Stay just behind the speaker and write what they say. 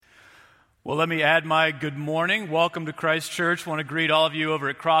Well, let me add my good morning. Welcome to Christ Church. I want to greet all of you over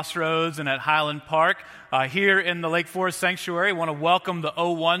at Crossroads and at Highland Park. Here in the Lake Forest Sanctuary, I want to welcome the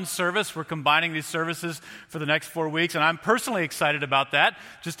O1 service. We're combining these services for the next 4 weeks, and I'm personally excited about that,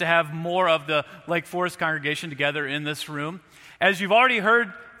 just to have more of the Lake Forest congregation together in this room. As you've already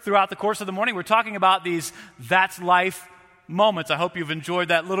heard throughout the course of the morning, we're talking about these That's Life moments. I hope you've enjoyed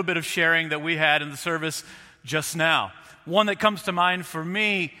that little bit of sharing that we had in the service just now. One that comes to mind for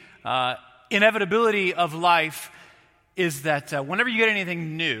me, inevitability of life is that whenever you get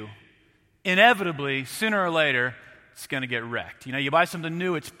anything new, inevitably, sooner or later, it's going to get wrecked. You know, you buy something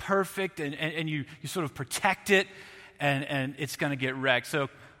new, it's perfect, and you sort of protect it, and it's going to get wrecked. So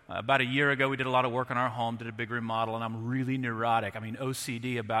about a year ago, we did a lot of work on our home, did a big remodel, and I'm really neurotic. I mean,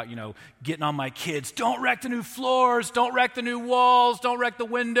 OCD about, getting on my kids. Don't wreck the new floors, don't wreck the new walls, don't wreck the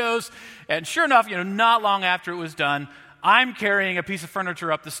windows. And sure enough, not long after it was done, I'm carrying a piece of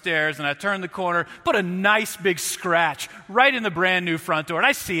furniture up the stairs, and I turn the corner, put a nice big scratch right in the brand new front door, and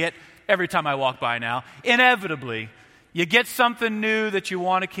I see it every time I walk by now. Inevitably, you get something new that you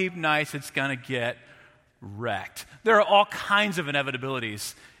want to keep nice, it's going to get wrecked. There are all kinds of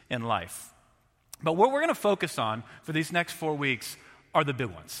inevitabilities in life. But what we're going to focus on for these next 4 weeks are the big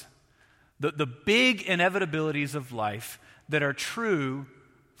ones. The big inevitabilities of life that are true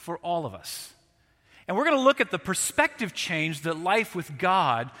for all of us. And we're going to look at the perspective change that life with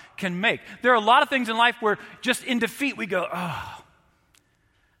God can make. There are a lot of things in life where just in defeat we go, oh,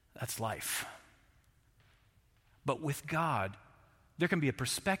 that's life. But with God, there can be a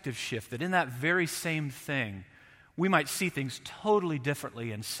perspective shift that in that very same thing, we might see things totally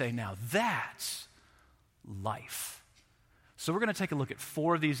differently and say, now that's life. So we're going to take a look at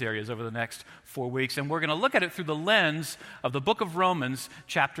 4 of these areas over the next 4 weeks, and we're going to look at it through the lens of the book of Romans,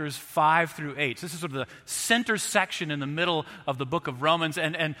 chapters 5 through 8. So this is sort of the center section in the middle of the book of Romans,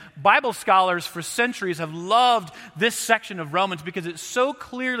 and Bible scholars for centuries have loved this section of Romans because it so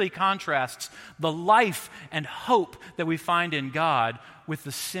clearly contrasts the life and hope that we find in God with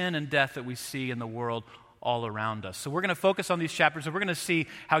the sin and death that we see in the world all around us. So we're going to focus on these chapters, and we're going to see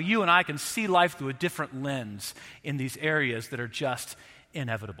how you and I can see life through a different lens in these areas that are just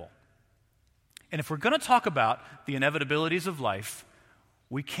inevitable. And if we're going to talk about the inevitabilities of life,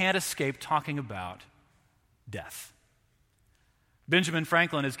 we can't escape talking about death. Benjamin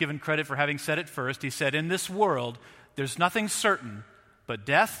Franklin is given credit for having said it first. He said, "In this world, there's nothing certain but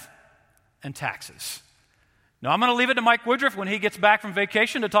death and taxes." Now, I'm going to leave it to Mike Woodruff when he gets back from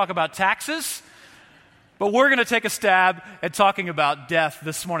vacation to talk about taxes. But we're going to take a stab at talking about death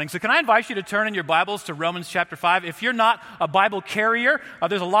this morning. So can I invite you to turn in your Bibles to Romans chapter 5? If you're not a Bible carrier,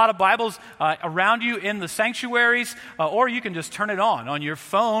 there's a lot of Bibles around you in the sanctuaries, or you can just turn it on your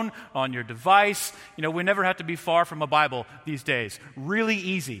phone, on your device. We never have to be far from a Bible these days. Really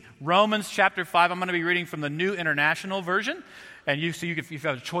easy. Romans chapter 5, I'm going to be reading from the New International Version. And if you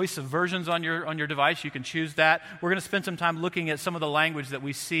have a choice of versions on your device, you can choose that. We're going to spend some time looking at some of the language that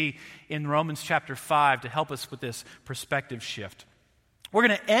we see in Romans chapter 5 to help us with this perspective shift. We're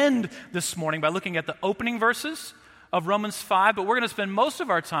going to end this morning by looking at the opening verses of Romans 5, but we're going to spend most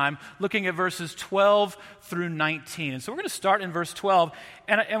of our time looking at verses 12 through 19. And so we're going to start in verse 12,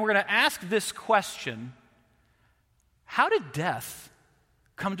 and we're going to ask this question: how did death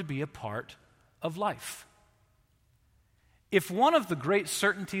come to be a part of life? If one of the great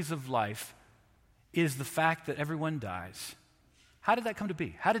certainties of life is the fact that everyone dies, how did that come to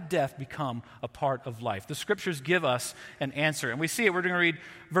be? How did death become a part of life? The scriptures give us an answer, and we see it. We're going to read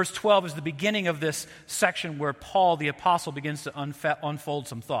verse 12 as the beginning of this section where Paul, the apostle, begins to unfold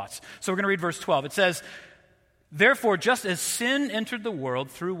some thoughts. So we're going to read verse 12. It says, "Therefore, just as sin entered the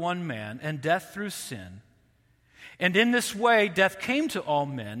world through one man, and death through sin, and in this way death came to all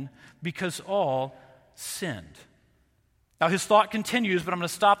men because all sinned." Now, his thought continues, but I'm going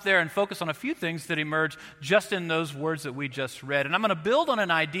to stop there and focus on a few things that emerge just in those words that we just read. And I'm going to build on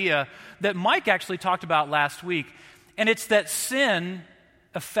an idea that Mike actually talked about last week, and it's that sin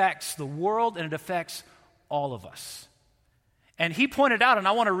affects the world and it affects all of us. And he pointed out, and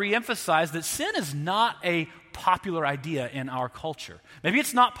I want to reemphasize, that sin is not a popular idea in our culture. Maybe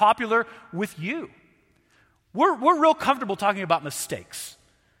it's not popular with you. We're real comfortable talking about mistakes.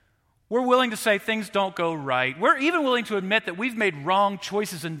 We're willing to say things don't go right. We're even willing to admit that we've made wrong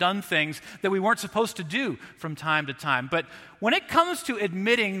choices and done things that we weren't supposed to do from time to time. But when it comes to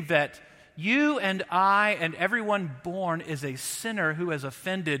admitting that you and I and everyone born is a sinner who has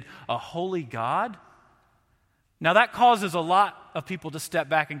offended a holy God, now that causes a lot of people to step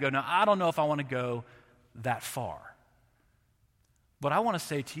back and go, "Now, I don't know if I want to go that far." But I want to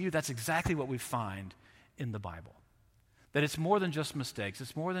say to you, that's exactly what we find in the Bible. That it's more than just mistakes.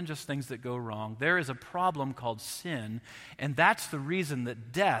 It's more than just things that go wrong. There is a problem called sin, and that's the reason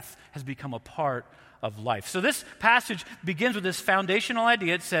that death has become a part of life. So this passage begins with this foundational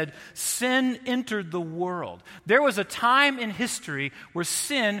idea. It said, sin entered the world. There was a time in history where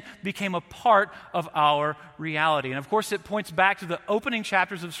sin became a part of our reality. And of course, it points back to the opening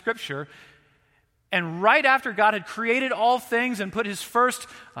chapters of Scripture. And right after God had created all things and put his first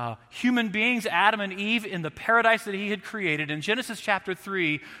human beings, Adam and Eve, in the paradise that he had created, in Genesis chapter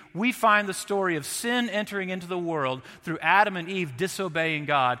 3, we find the story of sin entering into the world through Adam and Eve disobeying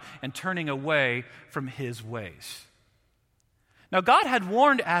God and turning away from his ways. Now, God had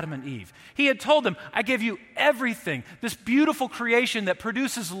warned Adam and Eve. He had told them, I give you everything, this beautiful creation that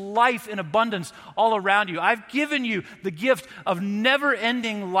produces life in abundance all around you. I've given you the gift of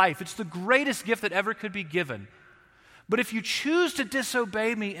never-ending life. It's the greatest gift that ever could be given. But if you choose to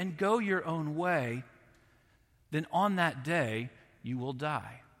disobey me and go your own way, then on that day you will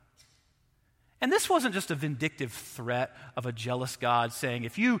die. And this wasn't just a vindictive threat of a jealous God saying,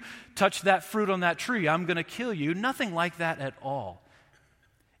 if you touch that fruit on that tree, I'm going to kill you. Nothing like that at all.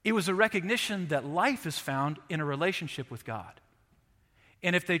 It was a recognition that life is found in a relationship with God.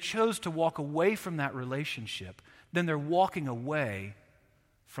 And if they chose to walk away from that relationship, then they're walking away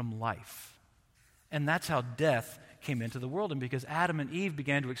from life. And that's how death came into the world. And because Adam and Eve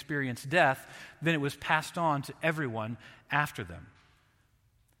began to experience death, then it was passed on to everyone after them.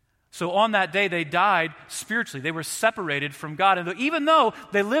 So on that day, they died spiritually. They were separated from God. And even though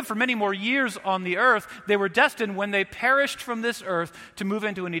they lived for many more years on the earth, they were destined, when they perished from this earth, to move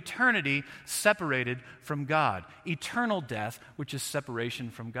into an eternity separated from God. Eternal death, which is separation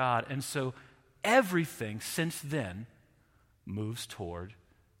from God. And so everything since then moves toward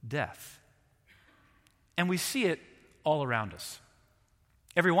death. And we see it all around us.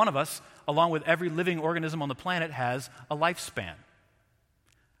 Every one of us, along with every living organism on the planet, has a lifespan.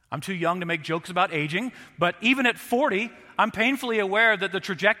 I'm too young to make jokes about aging, but even at 40, I'm painfully aware that the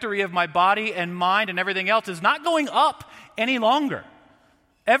trajectory of my body and mind and everything else is not going up any longer.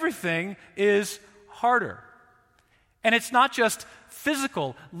 Everything is harder. And it's not just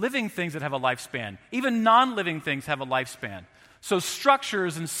physical, living things that have a lifespan. Even non-living things have a lifespan. So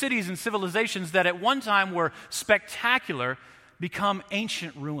structures and cities and civilizations that at one time were spectacular become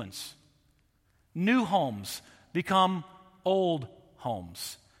ancient ruins. New homes become old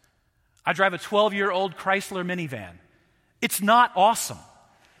homes. I drive a 12-year-old Chrysler minivan. It's not awesome.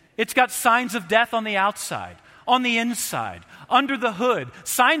 It's got signs of death on the outside, on the inside, under the hood,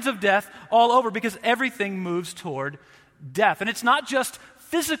 signs of death all over, because everything moves toward death. And it's not just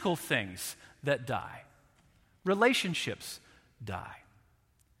physical things that die. Relationships die.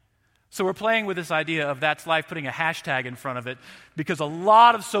 So we're playing with this idea of that's life, putting a hashtag in front of it, because a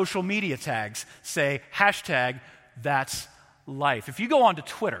lot of social media tags say hashtag that's life. If you go onto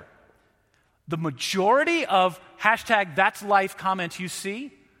Twitter, the majority of hashtag that's life comments you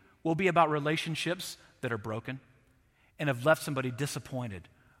see will be about relationships that are broken and have left somebody disappointed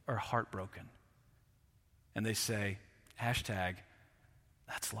or heartbroken. And they say, hashtag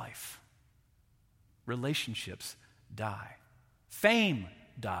that's life. Relationships die. Fame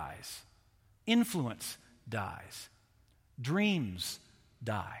dies. Influence dies. Dreams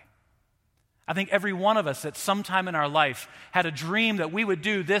die. I think every one of us at some time in our life had a dream that we would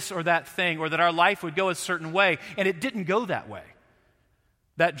do this or that thing, or that our life would go a certain way, and it didn't go that way.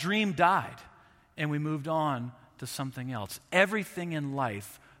 That dream died, and we moved on to something else. Everything in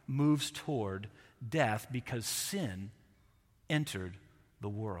life moves toward death because sin entered the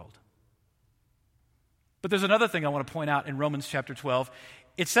world. But there's another thing I want to point out in Romans chapter 12.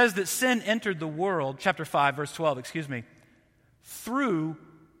 It says that sin entered the world, chapter 5, verse 12, through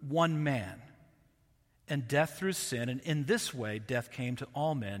one man. And death through sin, and in this way death came to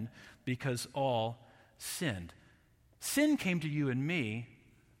all men because all sinned. Sin came to you and me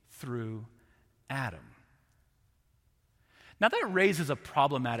through Adam. Now that raises a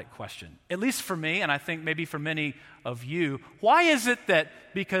problematic question, at least for me, and I think maybe for many of you. Why is it that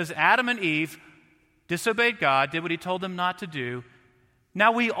because Adam and Eve disobeyed God, did what he told them not to do,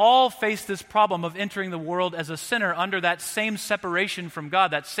 now we all face this problem of entering the world as a sinner under that same separation from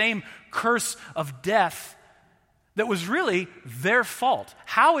God, that same curse of death that was really their fault?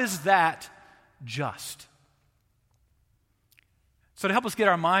 How is that just? So to help us get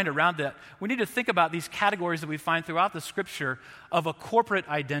our mind around that, we need to think about these categories that we find throughout the Scripture of a corporate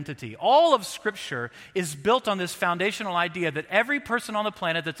identity. All of Scripture is built on this foundational idea that every person on the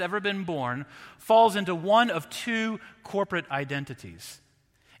planet that's ever been born falls into one of two corporate identities.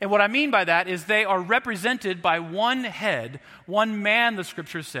 And what I mean by that is they are represented by one head, one man, the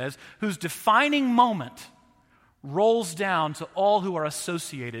Scripture says, whose defining moment rolls down to all who are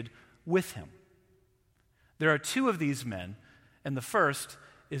associated with him. There are two of these men, and the first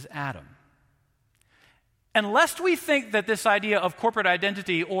is Adam. And lest we think that this idea of corporate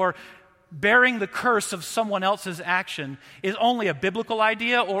identity or bearing the curse of someone else's action is only a biblical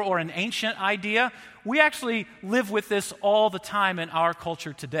idea or an ancient idea, we actually live with this all the time in our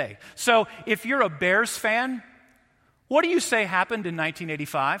culture today. So if you're a Bears fan, what do you say happened in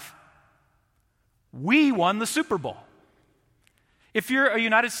 1985? We won the Super Bowl. If you're a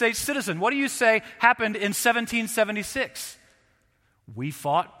United States citizen, what do you say happened in 1776? We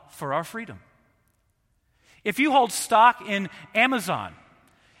fought for our freedom. If you hold stock in Amazon,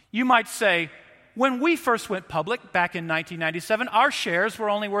 you might say, when we first went public back in 1997, our shares were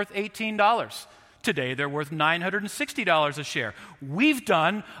only worth $18. Today, they're worth $960 a share. We've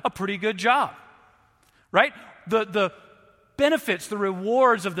done a pretty good job, right? The benefits, the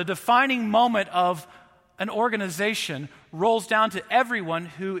rewards of the defining moment of an organization rolls down to everyone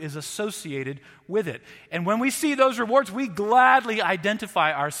who is associated with it. And when we see those rewards, we gladly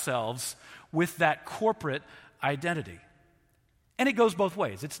identify ourselves with that corporate identity. And it goes both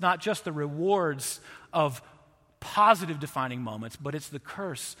ways. It's not just the rewards of positive defining moments, but it's the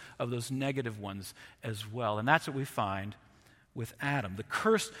curse of those negative ones as well. And that's what we find with Adam. The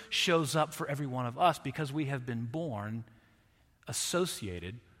curse shows up for every one of us because we have been born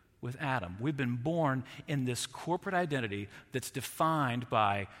associated with Adam. We've been born in this corporate identity that's defined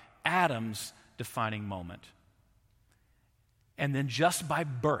by Adam's defining moment. And then just by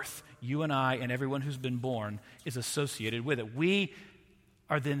birth, you and I and everyone who's been born is associated with it. We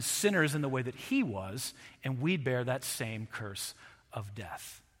are then sinners in the way that he was, and we bear that same curse of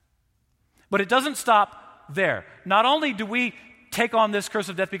death. But it doesn't stop there. Not only do we take on this curse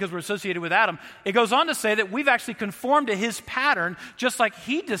of death because we're associated with Adam, it goes on to say that we've actually conformed to his pattern, just like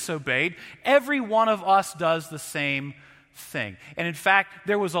he disobeyed. Every one of us does the same thing. And in fact,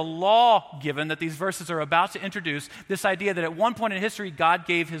 there was a law given that these verses are about to introduce, this idea that at one point in history, God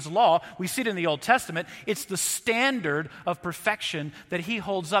gave his law. We see it in the Old Testament. It's the standard of perfection that he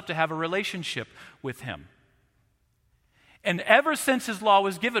holds up to have a relationship with him. And ever since his law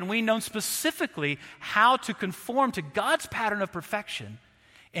was given, we know specifically how to conform to God's pattern of perfection,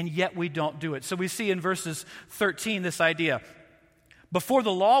 and yet we don't do it. So we see in verses 13 this idea. Before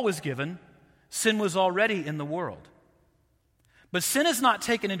the law was given, sin was already in the world. But sin is not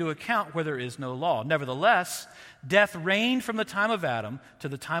taken into account where there is no law. Nevertheless, death reigned from the time of Adam to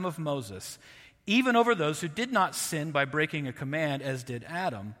the time of Moses, even over those who did not sin by breaking a command, as did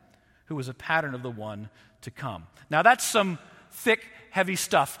Adam, who was a pattern of the one to come. Now that's some thick, heavy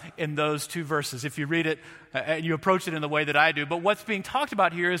stuff in those two verses, if you read it and you approach it in the way that I do. But what's being talked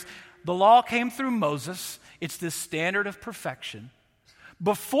about here is the law came through Moses. It's this standard of perfection.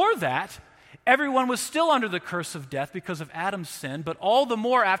 Before that, everyone was still under the curse of death because of Adam's sin, but all the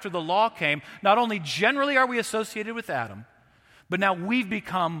more after the law came, not only generally are we associated with Adam, but now we've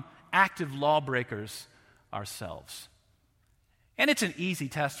become active lawbreakers ourselves. And it's an easy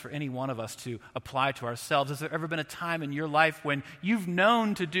test for any one of us to apply to ourselves. Has there ever been a time in your life when you've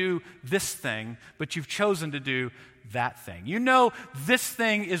known to do this thing, but you've chosen to do that thing? You know this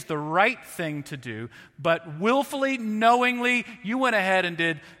thing is the right thing to do, but willfully, knowingly, you went ahead and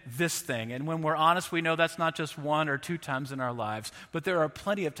did this thing. And when we're honest, we know that's not just one or two times in our lives, but there are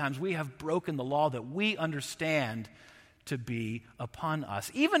plenty of times we have broken the law that we understand to be upon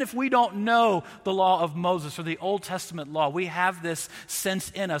us. Even if we don't know the law of Moses or the Old Testament law, we have this sense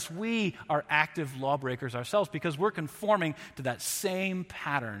in us. We are active lawbreakers ourselves because we're conforming to that same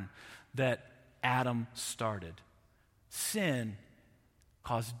pattern that Adam started. Sin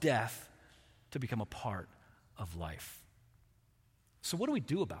caused death to become a part of life. So what do we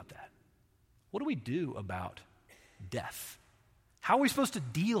do about that? What do we do about death? How are we supposed to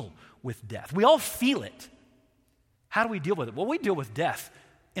deal with death? We all feel it. How do we deal with it? Well, we deal with death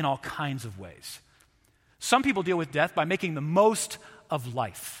in all kinds of ways. Some people deal with death by making the most of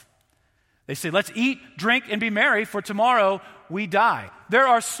life. They say, let's eat, drink, and be merry, for tomorrow we die. There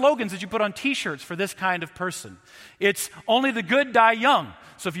are slogans that you put on t-shirts for this kind of person. It's only the good die young.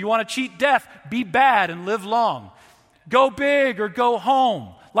 So if you want to cheat death, be bad and live long. Go big or go home.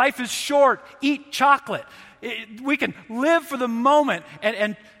 Life is short, eat chocolate. We can live for the moment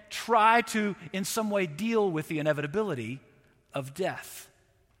and try to, in some way, deal with the inevitability of death.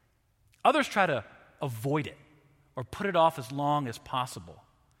 Others try to avoid it or put it off as long as possible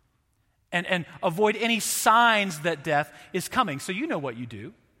and avoid any signs that death is coming. So you know what you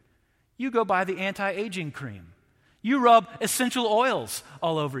do. You go buy the anti-aging cream. You rub essential oils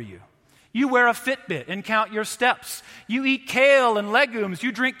all over you. You wear a Fitbit and count your steps. You eat kale and legumes.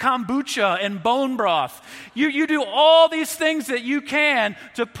 You drink kombucha and bone broth. You do all these things that you can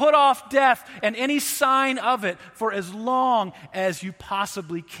to put off death and any sign of it for as long as you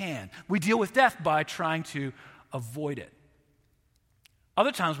possibly can. We deal with death by trying to avoid it.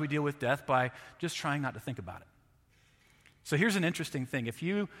 Other times we deal with death by just trying not to think about it. So here's an interesting thing. If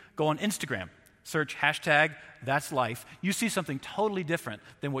you go on Instagram, search #That'sLife, you see something totally different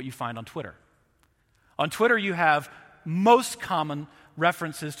than what you find on Twitter. On Twitter, you have most common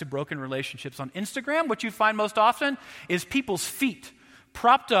references to broken relationships. On Instagram, what you find most often is people's feet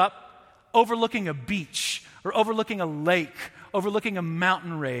propped up overlooking a beach or overlooking a lake, overlooking a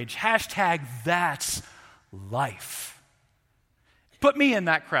mountain range. #That'sLife. Put me in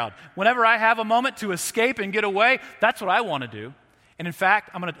that crowd. Whenever I have a moment to escape and get away, that's what I want to do. And in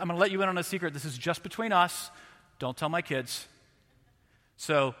fact, I'm gonna let you in on a secret. This is just between us. Don't tell my kids.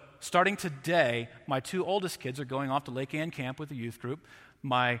 So starting today, my 2 oldest kids are going off to Lake Ann Camp with a youth group.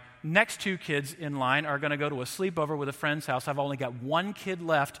 My next 2 kids in line are going to go to a sleepover with a friend's house. I've only got 1 kid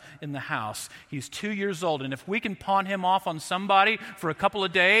left in the house. He's 2 years old, and if we can pawn him off on somebody for a couple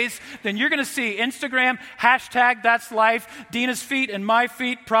of days, then you're going to see Instagram, #That'sLife, Dina's feet and my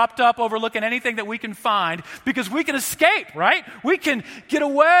feet propped up overlooking anything that we can find, because we can escape, right? We can get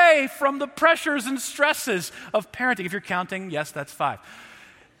away from the pressures and stresses of parenting. If you're counting, yes, that's 5.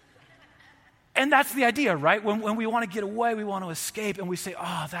 And that's the idea, right? When we want to get away, we want to escape, and we say,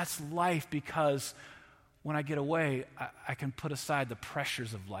 oh, that's life, because when I get away, I can put aside the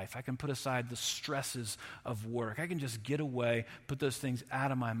pressures of life. I can put aside the stresses of work. I can just get away, put those things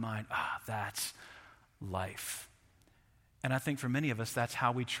out of my mind. That's life. And I think for many of us, that's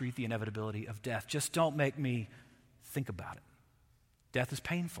how we treat the inevitability of death. Just don't make me think about it. Death is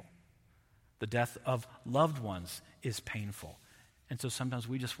painful. The death of loved ones is painful. And so sometimes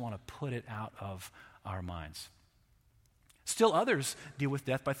we just want to put it out of our minds. Still others deal with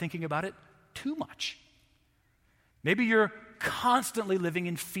death by thinking about it too much. Maybe you're constantly living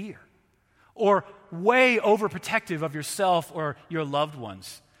in fear or way overprotective of yourself or your loved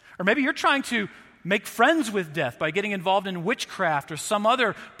ones. Or maybe you're trying to make friends with death by getting involved in witchcraft or some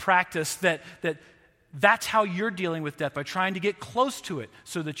other practice that's how you're dealing with death, by trying to get close to it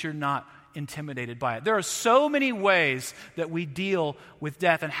so that you're not intimidated by it. There are so many ways that we deal with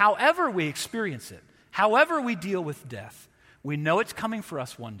death, and however we experience it, however we deal with death, we know it's coming for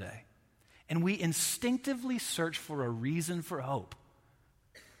us one day, and we instinctively search for a reason for hope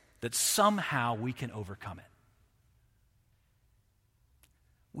that somehow we can overcome it.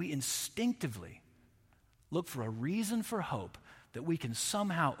 We instinctively look for a reason for hope that we can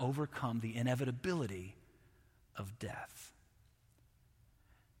somehow overcome the inevitability of death.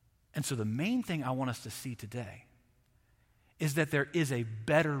 And so the main thing I want us to see today is that there is a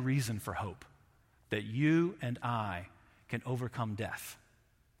better reason for hope that you and I can overcome death.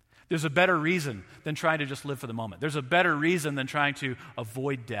 There's a better reason than trying to just live for the moment. There's a better reason than trying to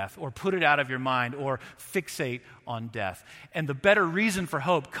avoid death or put it out of your mind or fixate on death. And the better reason for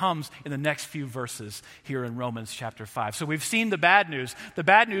hope comes in the next few verses here in Romans chapter 5. So we've seen the bad news. The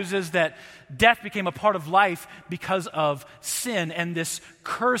bad news is that death became a part of life because of sin, and this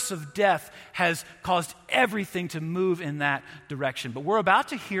curse of death has caused everything to move in that direction. But we're about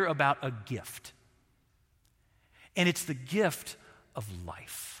to hear about a gift. And it's the gift of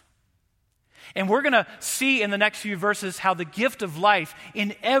life. And we're going to see in the next few verses how the gift of life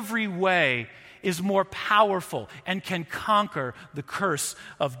in every way is more powerful and can conquer the curse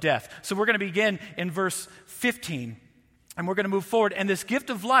of death. So we're going to begin in verse 15, and we're going to move forward. And this gift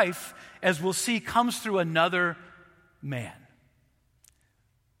of life, as we'll see, comes through another man.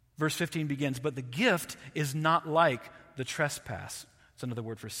 Verse 15 begins, but the gift is not like the trespass. It's another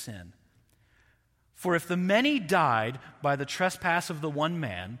word for sin. For if the many died by the trespass of the one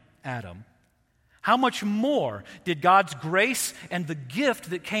man, Adam, how much more did God's grace and the gift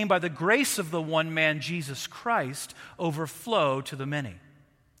that came by the grace of the one man, Jesus Christ, overflow to the many?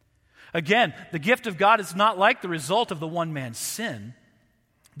 Again, the gift of God is not like the result of the one man's sin.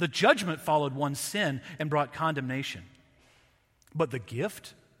 The judgment followed one sin and brought condemnation. But the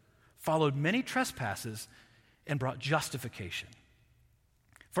gift followed many trespasses and brought justification.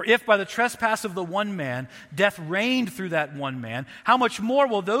 For if by the trespass of the one man, death reigned through that one man, how much more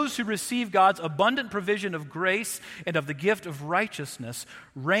will those who receive God's abundant provision of grace and of the gift of righteousness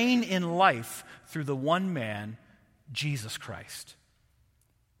reign in life through the one man, Jesus Christ?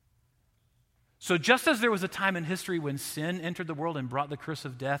 So just as there was a time in history when sin entered the world and brought the curse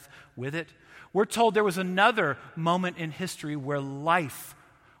of death with it, we're told there was another moment in history where life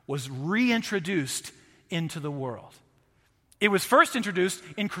was reintroduced into the world. It was first introduced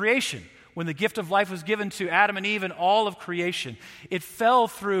in creation when the gift of life was given to Adam and Eve and all of creation, it fell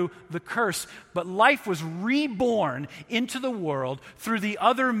through the curse, but life was reborn into the world through the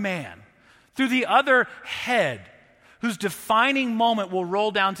other man, through the other head, whose defining moment will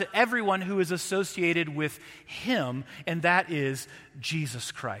roll down to everyone who is associated with him, and that is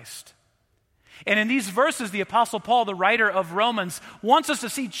Jesus Christ. And in these verses, the Apostle Paul, the writer of Romans, wants us to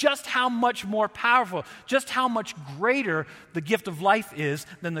see just how much more powerful, just how much greater the gift of life is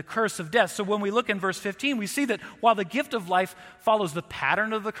than the curse of death. So when we look in verse 15, we see that while the gift of life follows the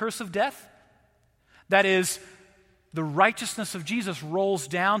pattern of the curse of death, that is, the righteousness of Jesus rolls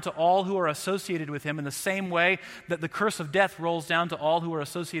down to all who are associated with him in the same way that the curse of death rolls down to all who are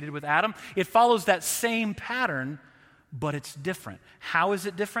associated with Adam. It follows that same pattern, but it's different. How is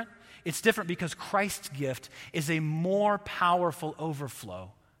it different? It's different because Christ's gift is a more powerful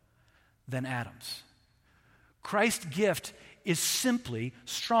overflow than Adam's. Christ's gift is simply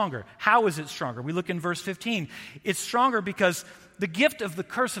stronger. How is it stronger? We look in verse 15. It's stronger because the gift of the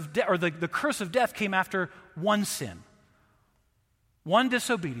curse of death, or the curse of death, came after one sin. One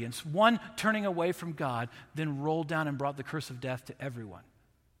disobedience, one turning away from God, then rolled down and brought the curse of death to everyone.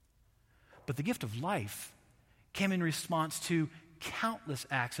 But the gift of life came in response to countless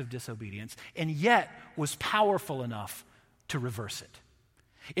acts of disobedience, and yet was powerful enough to reverse it.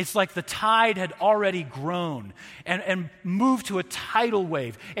 It's like the tide had already grown and moved to a tidal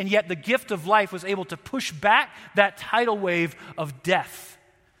wave, and yet the gift of life was able to push back that tidal wave of death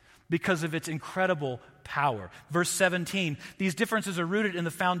because of its incredible power. Verse 17, these differences are rooted in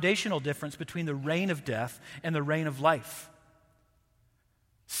the foundational difference between the reign of death and the reign of life.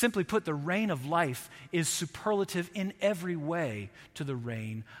 Simply put, the reign of life is superlative in every way to the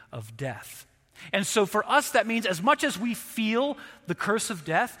reign of death. And so for us, that means as much as we feel the curse of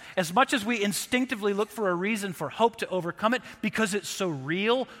death, as much as we instinctively look for a reason for hope to overcome it because it's so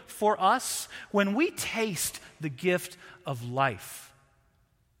real for us, when we taste the gift of life,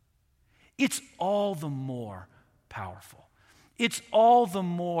 it's all the more powerful. It's all the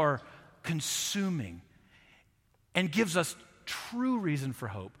more consuming and gives us true reason for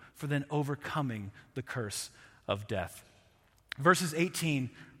hope for then overcoming the curse of death. Verses 18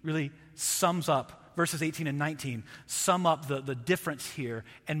 really sums up, verses 18 and 19 sum up the difference here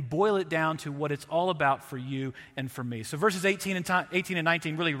and boil it down to what it's all about for you and for me. So verses 18 and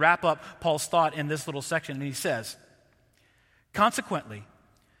 19 really wrap up Paul's thought in this little section, and he says, consequently,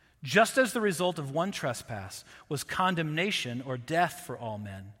 just as the result of one trespass was condemnation or death for all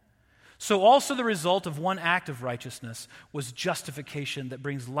men, so also the result of one act of righteousness was justification that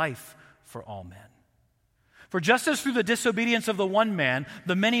brings life for all men. For just as through the disobedience of the one man,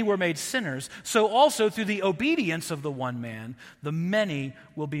 the many were made sinners, so also through the obedience of the one man, the many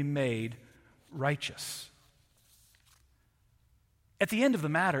will be made righteous. At the end of the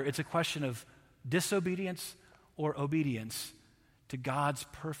matter, it's a question of disobedience or obedience to God's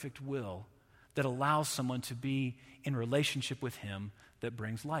perfect will that allows someone to be in relationship with him that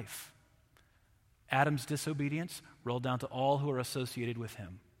brings life. Adam's disobedience rolled down to all who are associated with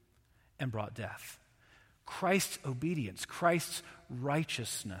him and brought death. Christ's obedience, Christ's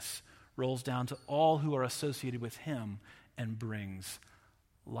righteousness rolls down to all who are associated with him and brings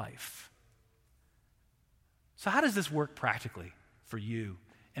life. So how does this work practically for you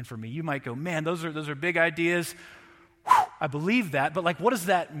and for me? You might go, man, those are big ideas. Whew, I believe that, but what does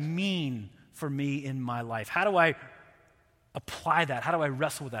that mean for me in my life? How do I apply that? How do I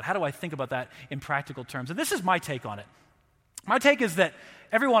wrestle with that? How do I think about that in practical terms? And this is my take on it. My take is that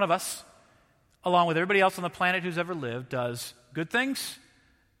every one of us, along with everybody else on the planet who's ever lived, does good things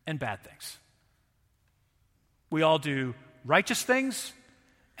and bad things. We all do righteous things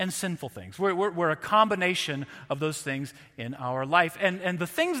and sinful things. We're a combination of those things in our life. And the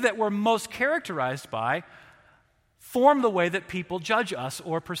things that we're most characterized by form the way that people judge us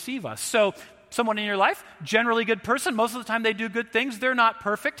or perceive us. So someone in your life, generally good person, most of the time they do good things. They're not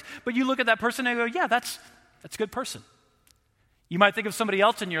perfect, but you look at that person and go, yeah, that's a good person. You might think of somebody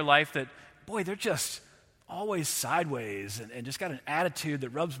else in your life that, boy, they're just always sideways and just got an attitude that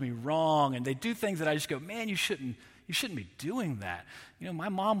rubs me wrong, and they do things that I just go, man, you shouldn't be doing that. My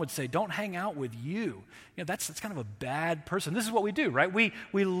mom would say, don't hang out with you. That's kind of a bad person. This is what we do, right? We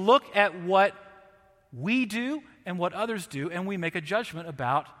look at what we do and what others do, and we make a judgment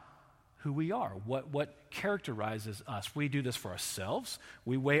about who we are, what characterizes us. We do this for ourselves.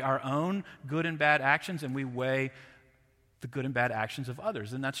 We weigh our own good and bad actions, and we weigh the good and bad actions of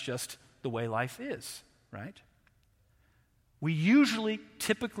others, and that's just the way life is, right? We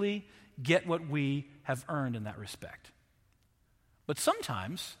typically get what we have earned in that respect. But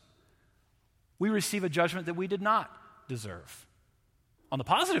sometimes we receive a judgment that we did not deserve. On the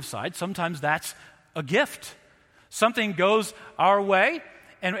positive side, sometimes that's a gift. Something goes our way,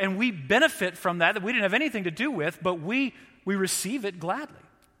 and we benefit from that we didn't have anything to do with, but we receive it gladly.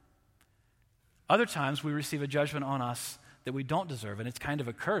 Other times, we receive a judgment on us that we don't deserve, and it's kind of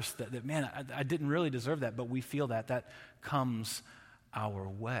a curse that man, I didn't really deserve that, but we feel that comes our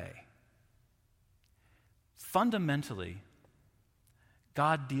way. Fundamentally,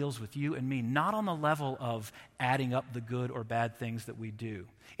 God deals with you and me not on the level of adding up the good or bad things that we do.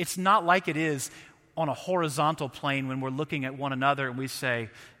 It's not like it is on a horizontal plane when we're looking at one another and we say,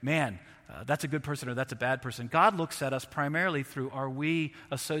 man, that's a good person or that's a bad person. God looks at us primarily through, are we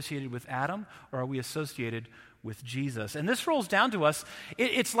associated with Adam or are we associated with Jesus? And this rolls down to us.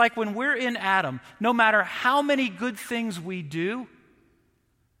 It's like when we're in Adam, no matter how many good things we do,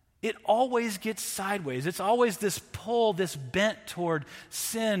 it always gets sideways. It's always this pull, this bent toward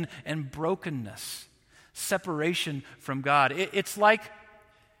sin and brokenness, separation from God. It's like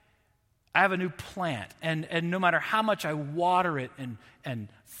I have a new plant, and no matter how much I water it and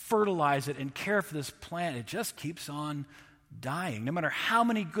fertilize it and care for this plant, it just keeps on dying. No matter how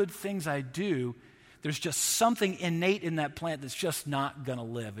many good things I do, there's just something innate in that plant that's just not going to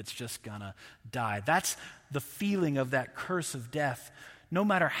live. It's just going to die. That's the feeling of that curse of death. No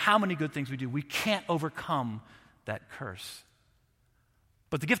matter how many good things we do, we can't overcome that curse.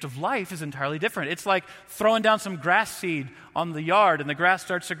 But the gift of life is entirely different. It's like throwing down some grass seed on the yard, and the grass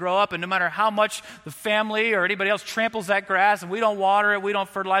starts to grow up, and no matter how much the family or anybody else tramples that grass, and we don't water it, we don't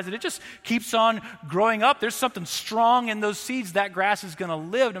fertilize it, it just keeps on growing up. There's something strong in those seeds. That grass is going to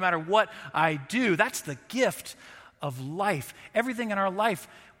live no matter what I do. That's the gift of life. Everything in our life,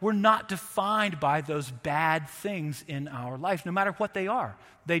 we're not defined by those bad things in our life, no matter what they are.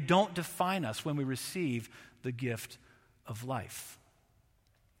 They don't define us when we receive the gift of life.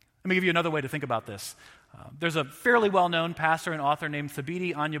 Let me give you another way to think about this. There's a fairly well-known pastor and author named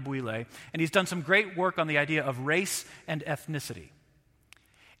Thabiti Anyabwile, and he's done some great work on the idea of race and ethnicity.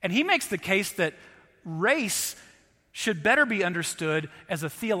 And he makes the case that race should better be understood as a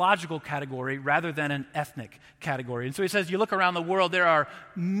theological category rather than an ethnic category. And so he says, you look around the world, there are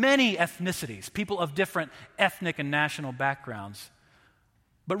many ethnicities, people of different ethnic and national backgrounds,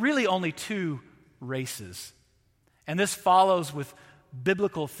 but really only two races. And this follows with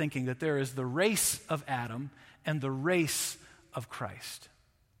biblical thinking that there is the race of Adam and the race of Christ.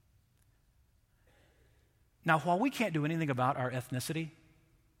 Now, while we can't do anything about our ethnicity,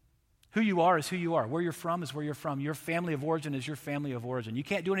 who you are is who you are. Where you're from is where you're from. Your family of origin is your family of origin. You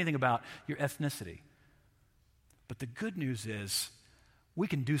can't do anything about your ethnicity. But the good news is we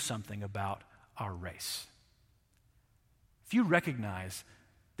can do something about our race. If you recognize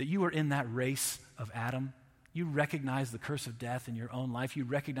that you are in that race of Adam, you recognize the curse of death in your own life, you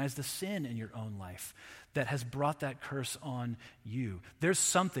recognize the sin in your own life that has brought that curse on you. There's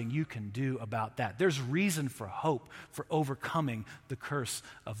something you can do about that. There's reason for hope for overcoming the curse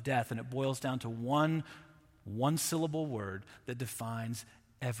of death, and it boils down to one syllable word that defines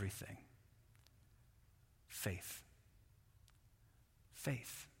everything. Faith.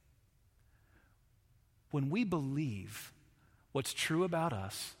 Faith. When we believe what's true about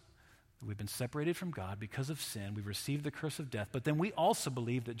us, we've been separated from God because of sin. We've received the curse of death. But then we also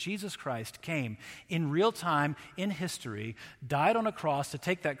believe that Jesus Christ came in real time, in history, died on a cross to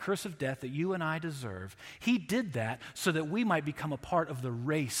take that curse of death that you and I deserve. He did that so that we might become a part of the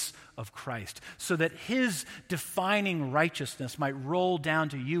race of Christ, so that his defining righteousness might roll down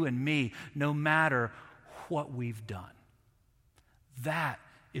to you and me no matter what we've done. That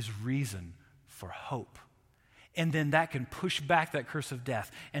is reason for hope. And then that can push back that curse of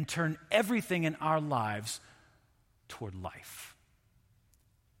death and turn everything in our lives toward life.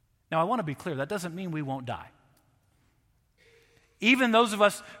 Now, I want to be clear, that doesn't mean we won't die. Even those of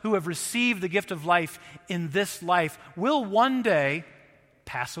us who have received the gift of life in this life will one day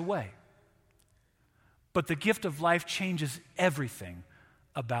pass away. But the gift of life changes everything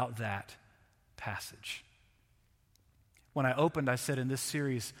about that passage. When I opened, I said in this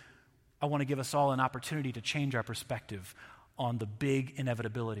series, I want to give us all an opportunity to change our perspective on the big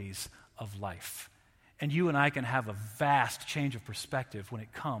inevitabilities of life. And you and I can have a vast change of perspective when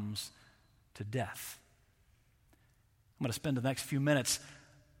it comes to death. I'm going to spend the next few minutes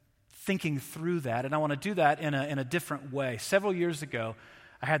thinking through that, and I want to do that in a different way. Several years ago,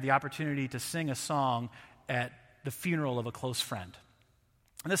 I had the opportunity to sing a song at the funeral of a close friend.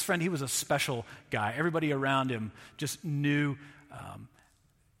 And this friend, he was a special guy. Everybody around him just knew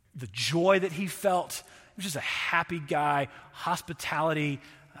the joy that he felt. He was just a happy guy, hospitality,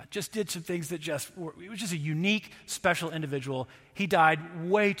 just did some things that he was just a unique, special individual. He died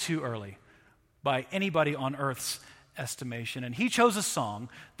way too early by anybody on earth's estimation. And he chose a song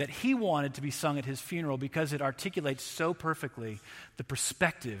that he wanted to be sung at his funeral because it articulates so perfectly the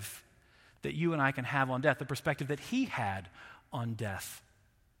perspective that you and I can have on death, the perspective that he had on death.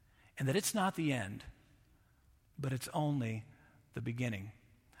 And that it's not the end, but it's only the beginning.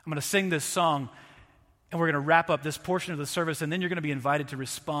 I'm going to sing this song, and we're going to wrap up this portion of the service, and then you're going to be invited to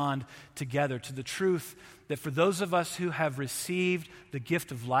respond together to the truth that for those of us who have received the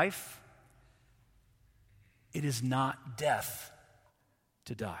gift of life, it is not death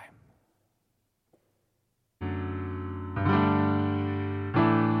to die.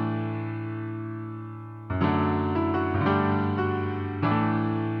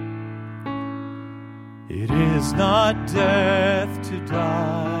 It is not death to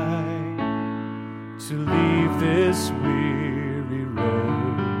die, to leave this weary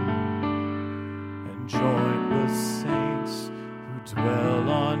road and join the saints who dwell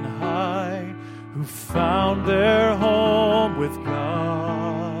on high, who found their home with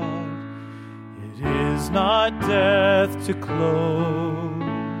God. It is not death to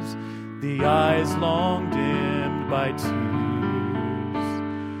close the eyes long dimmed by tears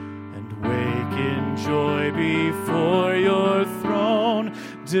and wake in joy before your throne,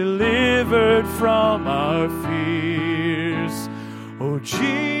 delivered from our fears. O Jesus,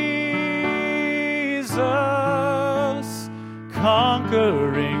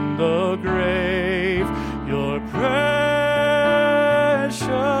 conquering the grave, your precious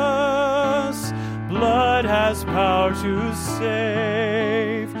blood has power to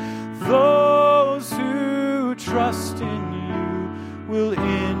save. Those who trust in you will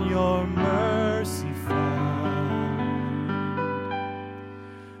in your mercy find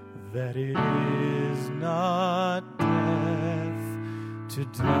that it is not death to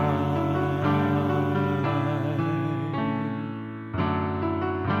die.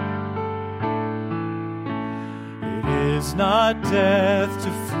 It is not death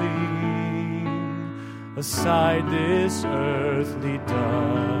to fling aside this earthly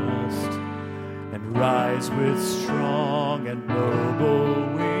dust and rise with strong and noble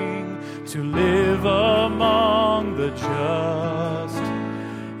wing to live among the just.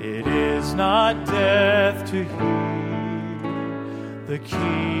 It is not death to hear the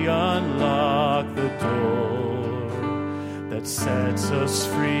key unlock the door that sets us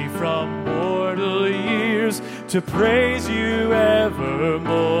free from mortal years to praise you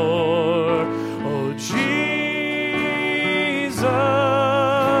evermore. Oh, Jesus,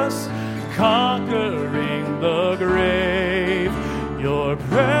 conquering the grave, your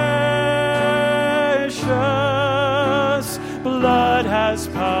precious blood has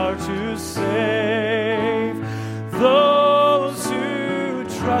power to save. Those who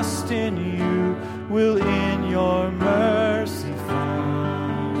trust in you will in your mercy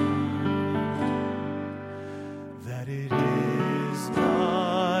find that it is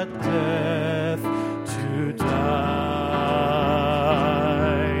not death to die.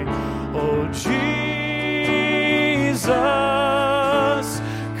 Oh, Jesus,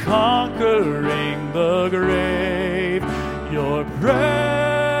 conquering the grave, your precious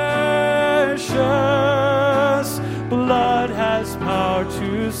blood has power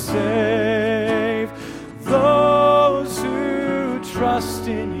to save. Those who trust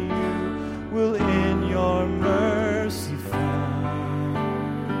in you will in your mercy find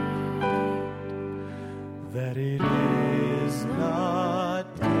that it is not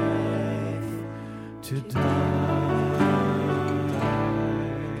death to die.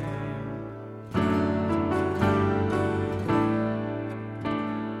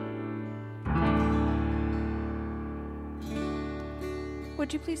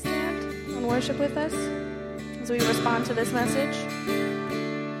 Would you please stand and worship with us as we respond to this message?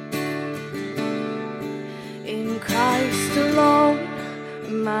 In Christ alone,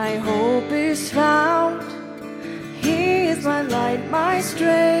 my hope is found. He is my light, my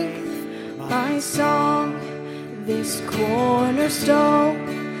strength, my song. This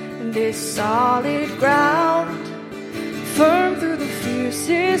cornerstone, this solid ground, firm through the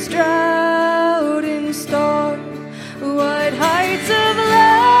fiercest drought and storm. What heights of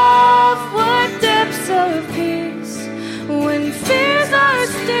love, what depths of peace, when fears are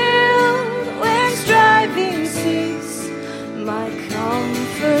stilled, when striving cease. My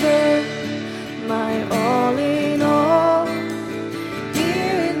comforter, my all in all,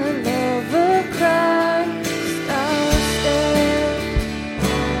 here in the love of Christ I'll stand.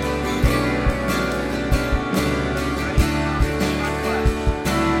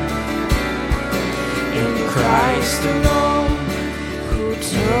 In Christ alone, who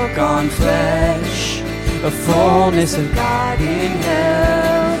took on flesh, a fullness of God in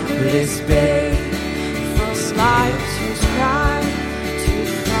helpless babe, false life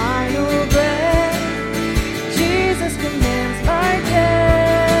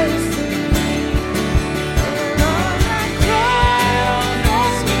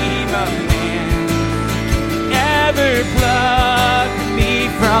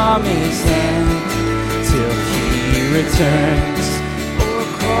returns or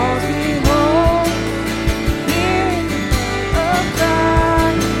calls me home. Hearing of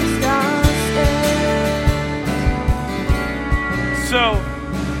Christ I stand. So,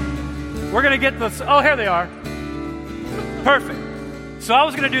 we're going to get this. Oh, here they are. Perfect. So I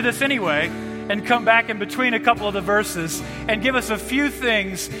was going to do this anyway and come back in between a couple of the verses and give us a few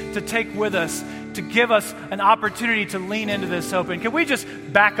things to take with us, to give us an opportunity to lean into this hope. And can we just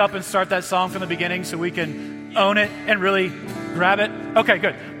back up and start that song from the beginning so we can own it and really grab it? Okay,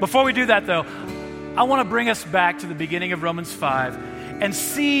 good. Before we do that, though, I want to bring us back to the beginning of Romans 5 and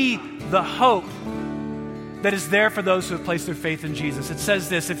see the hope that is there for those who have placed their faith in Jesus. It says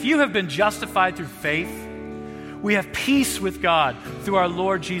this: if you have been justified through faith, we have peace with God through our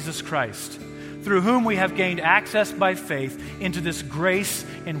Lord Jesus Christ, through whom we have gained access by faith into this grace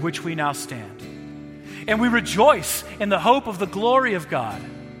in which we now stand. And we rejoice in the hope of the glory of God.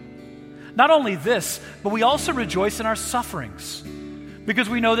 Not only this, but we also rejoice in our sufferings, because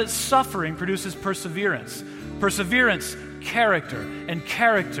we know that suffering produces perseverance. Perseverance, character, and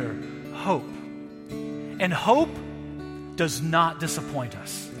character, hope. And hope does not disappoint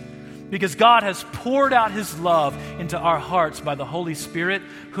us, because God has poured out his love into our hearts by the Holy Spirit,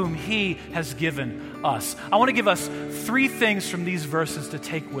 whom he has given us. I want to give us 3 things from these verses to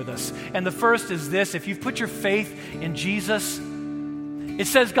take with us. And the first is this: if you've put your faith in Jesus, it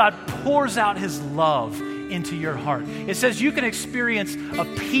says God pours out his love into your heart. It says you can experience a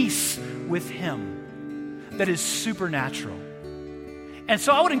peace with him that is supernatural. And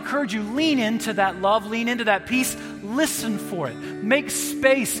so I would encourage you, lean into that love, lean into that peace, listen for it. Make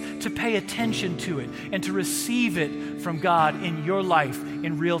space to pay attention to it and to receive it from God in your life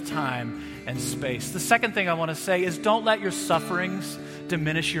in real time and space. The second thing I want to say is don't let your sufferings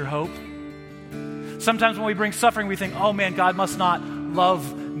diminish your hope. Sometimes when we bring suffering, we think, oh man, God must not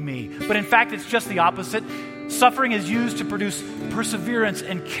love me. But in fact, it's just the opposite. Suffering is used to produce perseverance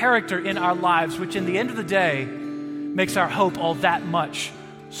and character in our lives, which in the end of the day makes our hope all that much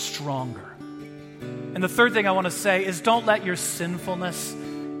stronger. And the third thing I want to say is don't let your sinfulness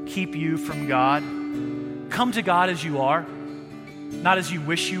keep you from God. Come to God as you are, not as you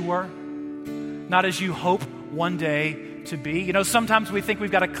wish you were, not as you hope one day to be. You know, sometimes we think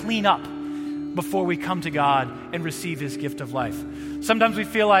we've got to clean up before we come to God and receive his gift of life. Sometimes we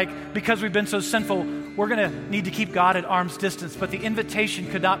feel like because we've been so sinful, we're going to need to keep God at arm's distance, but the invitation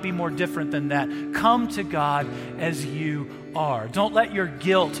could not be more different than that. Come to God as you are. Don't let your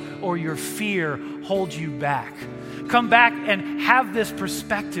guilt or your fear hold you back. Come back and have this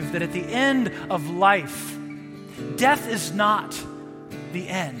perspective that at the end of life, death is not the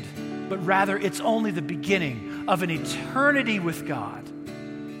end, but rather it's only the beginning of an eternity with God.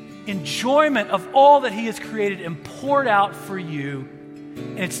 Enjoyment of all that he has created and poured out for you,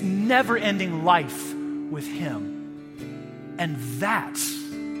 and it's never-ending life with him. And that's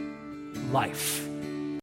life.